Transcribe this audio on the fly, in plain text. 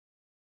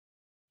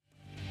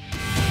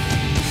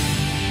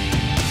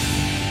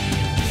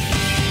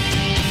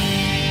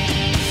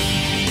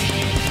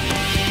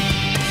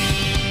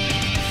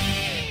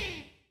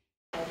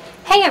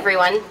Hey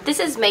everyone, this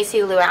is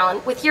Macy Lou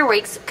Allen with your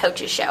week's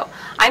Coaches Show.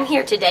 I'm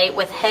here today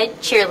with head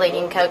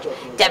cheerleading coach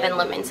Devin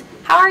Lemons.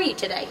 How are you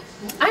today?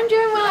 I'm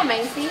doing well,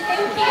 Macy.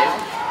 Thank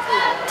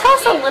you. Tell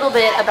us a little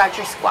bit about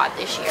your squad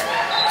this year.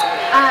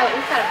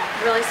 We've got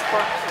a really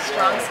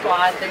strong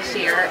squad this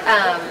year.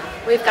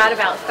 We've got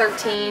about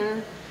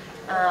 13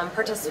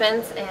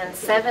 participants, and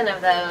 7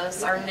 of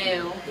those are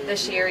new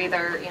this year,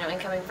 either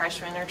incoming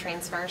freshmen or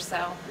transfers.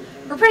 So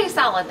we're pretty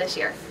solid this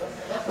year.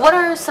 What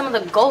are some of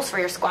the goals for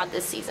your squad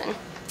this season?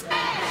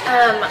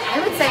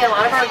 I would say a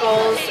lot of our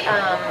goals,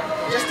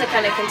 just to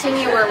kind of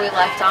continue where we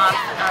left off.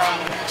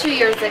 2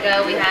 years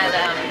ago, we had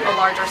a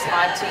larger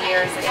squad 2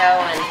 years ago,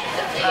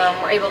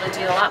 and we're able to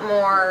do a lot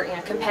more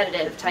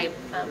competitive type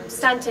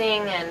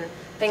stunting and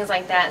things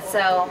like that.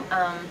 So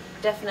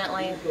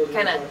definitely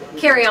kind of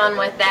carry on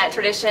with that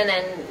tradition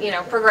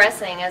and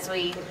progressing as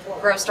we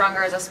grow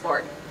stronger as a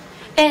sport.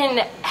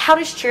 And how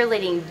does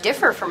cheerleading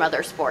differ from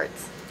other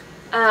sports?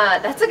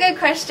 That's a good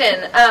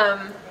question.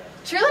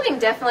 Cheerleading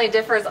definitely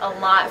differs a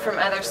lot from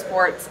other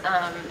sports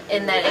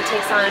in that it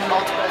takes on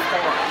multiple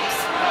forms.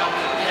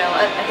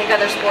 I think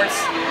other sports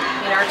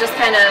are just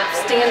kind of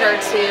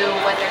standard to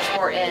what their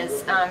sport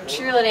is.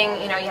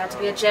 Cheerleading, you have to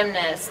be a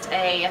gymnast,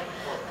 a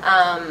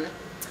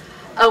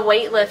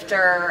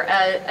weightlifter,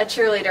 a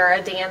cheerleader,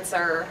 a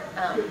dancer.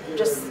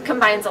 Just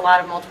combines a lot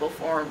of multiple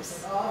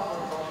forms.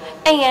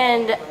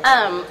 And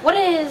what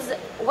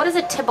does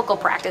a typical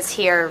practice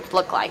here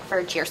look like for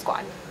a cheer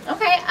squad?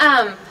 Okay,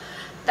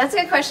 that's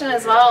a good question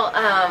as well.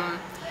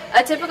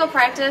 A typical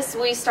practice,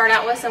 we start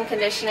out with some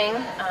conditioning.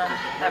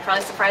 That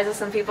probably surprises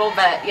some people,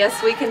 but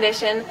yes, we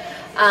condition.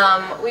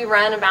 We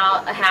run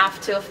about a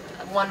half to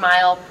 1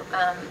 mile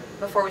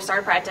before we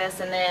start practice,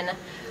 and then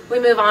we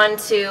move on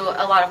to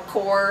a lot of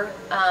core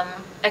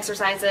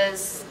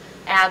exercises.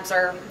 Abs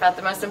are about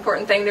the most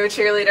important thing to a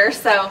cheerleader,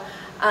 so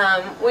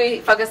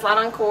we focus a lot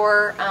on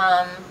core,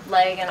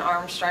 leg and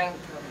arm strength.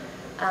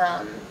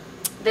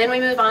 Then we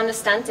move on to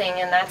stunting,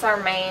 and that's our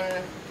main,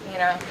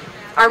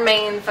 our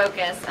main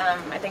focus.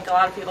 I think a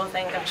lot of people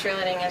think of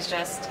cheerleading as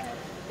just,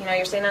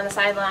 you're standing on the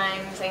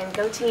sideline saying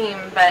 "Go team,"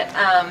 but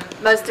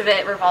most of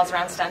it revolves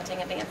around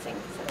stunting and dancing.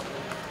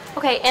 So.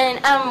 Okay,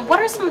 and what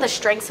are some of the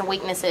strengths and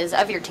weaknesses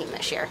of your team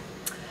this year?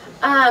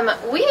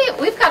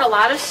 We've got a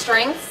lot of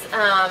strengths.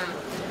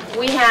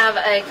 We have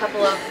a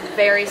couple of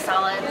very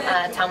solid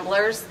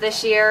tumblers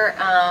this year.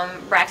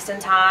 Braxton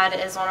Todd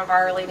is one of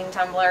our leading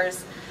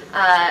tumblers,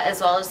 as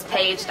well as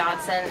Paige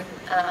Dodson.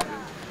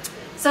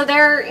 So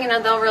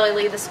they'll really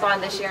lead the squad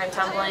this year in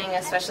tumbling,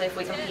 especially if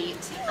we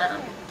compete.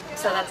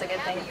 So that's a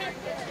good thing.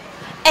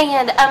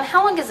 And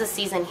how long is the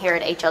season here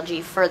at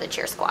HLG for the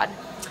cheer squad?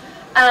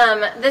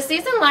 The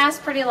season lasts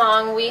pretty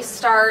long. We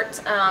start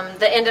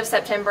the end of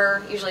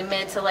September, usually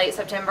mid to late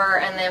September,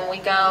 and then we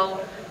go,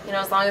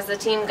 as long as the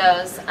team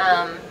goes,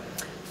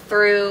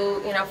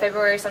 through,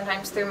 February,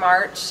 sometimes through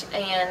March.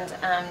 And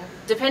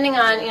depending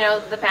on,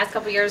 the past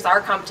couple years, our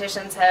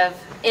competitions have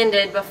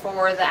ended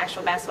before the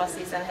actual basketball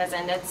season has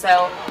ended.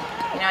 So,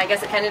 I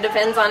guess it kind of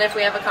depends on if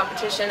we have a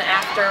competition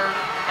after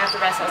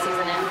basketball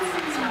season ends.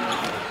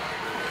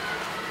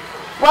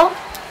 Well,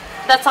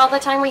 that's all the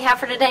time we have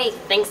for today.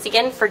 Thanks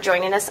again for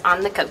joining us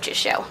on the Coaches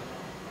Show.